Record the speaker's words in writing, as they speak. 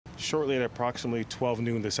Shortly at approximately 12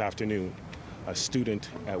 noon this afternoon, a student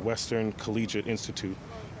at Western Collegiate Institute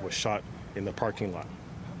was shot in the parking lot.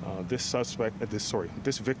 This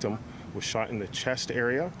victim was shot in the chest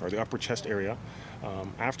area, or the upper chest area.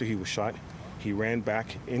 After he was shot, he ran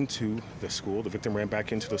back into the school. The victim ran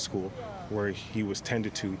back into the school where he was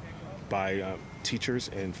tended to by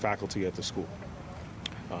teachers and faculty at the school.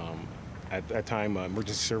 At that time,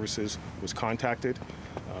 emergency services was contacted.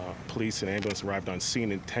 Police and ambulance arrived on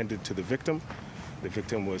scene and tended to the victim. The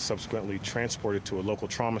victim was subsequently transported to a local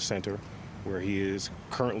trauma center where he is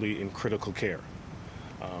currently in critical care.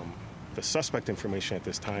 The suspect information at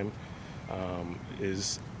this time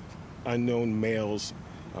is unknown males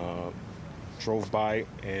drove by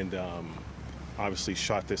and obviously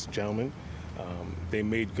shot this gentleman. They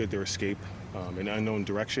made good their escape in an unknown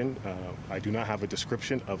direction. I do not have a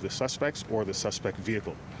description of the suspects or the suspect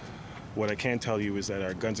vehicle. What I can tell you is that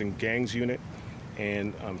our Guns and Gangs unit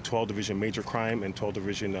and 12 Division Major Crime and 12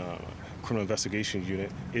 Division Criminal Investigation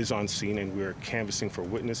Unit is on scene, and we're canvassing for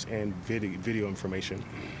witness and video information.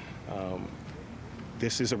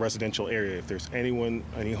 This is a residential area. If there's any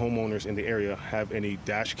homeowners in the area have any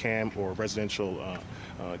dash cam or residential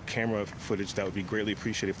camera footage, that would be greatly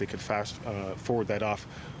appreciated if they could fast forward that off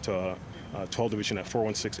to 12 Division at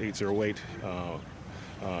 416-808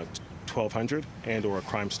 1200 and or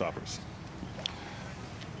Crime Stoppers.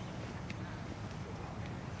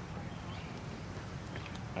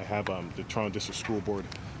 I have the Toronto District School Board,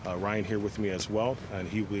 Ryan, here with me as well, and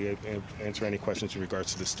he will answer any questions in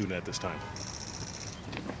regards to the student at this time.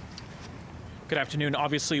 Good afternoon.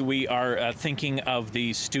 Obviously, we are thinking of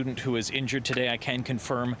the student who is injured today. I can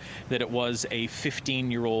confirm that it was a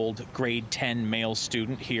 15-year-old grade 10 male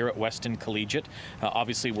student here at Weston Collegiate.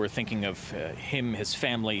 Obviously, we're thinking of him, his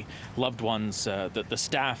family, loved ones, the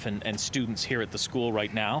staff and students here at the school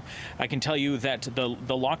right now. I can tell you that the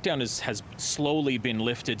lockdown has slowly been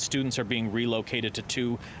lifted. Students are being relocated to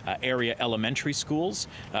two area elementary schools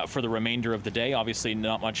for the remainder of the day. Obviously,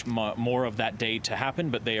 not much more of that day to happen,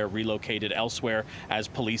 but they are relocated elsewhere as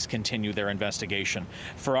police continue their investigation.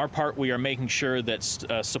 For our part, we are making sure that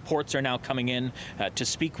supports are now coming in to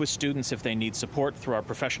speak with students if they need support through our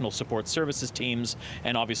professional support services teams,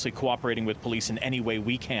 and obviously cooperating with police in any way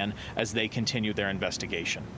we can as they continue their investigation.